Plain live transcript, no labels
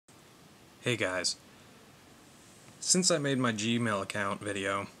Hey guys, since I made my Gmail account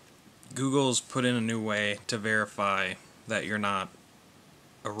video, Google's put in a new way to verify that you're not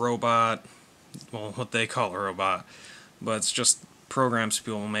a robot, well, what they call a robot, but it's just programs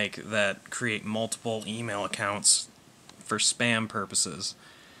people make that create multiple email accounts for spam purposes.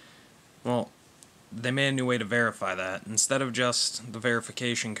 Well, they made a new way to verify that. Instead of just the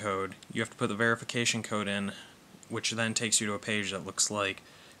verification code, you have to put the verification code in, which then takes you to a page that looks like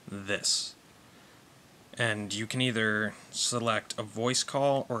this. And you can either select a voice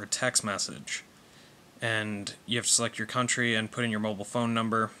call or a text message. And you have to select your country and put in your mobile phone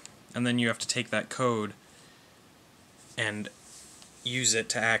number, and then you have to take that code and use it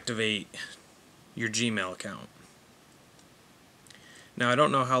to activate your Gmail account. Now, I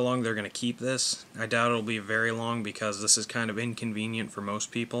don't know how long they're going to keep this. I doubt it'll be very long because this is kind of inconvenient for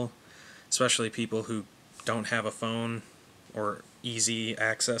most people, especially people who don't have a phone or easy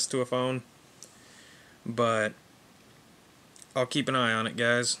access to a phone. But I'll keep an eye on it,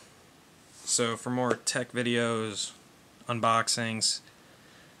 guys. So for more tech videos, unboxings,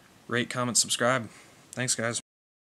 rate, comment, subscribe. Thanks, guys.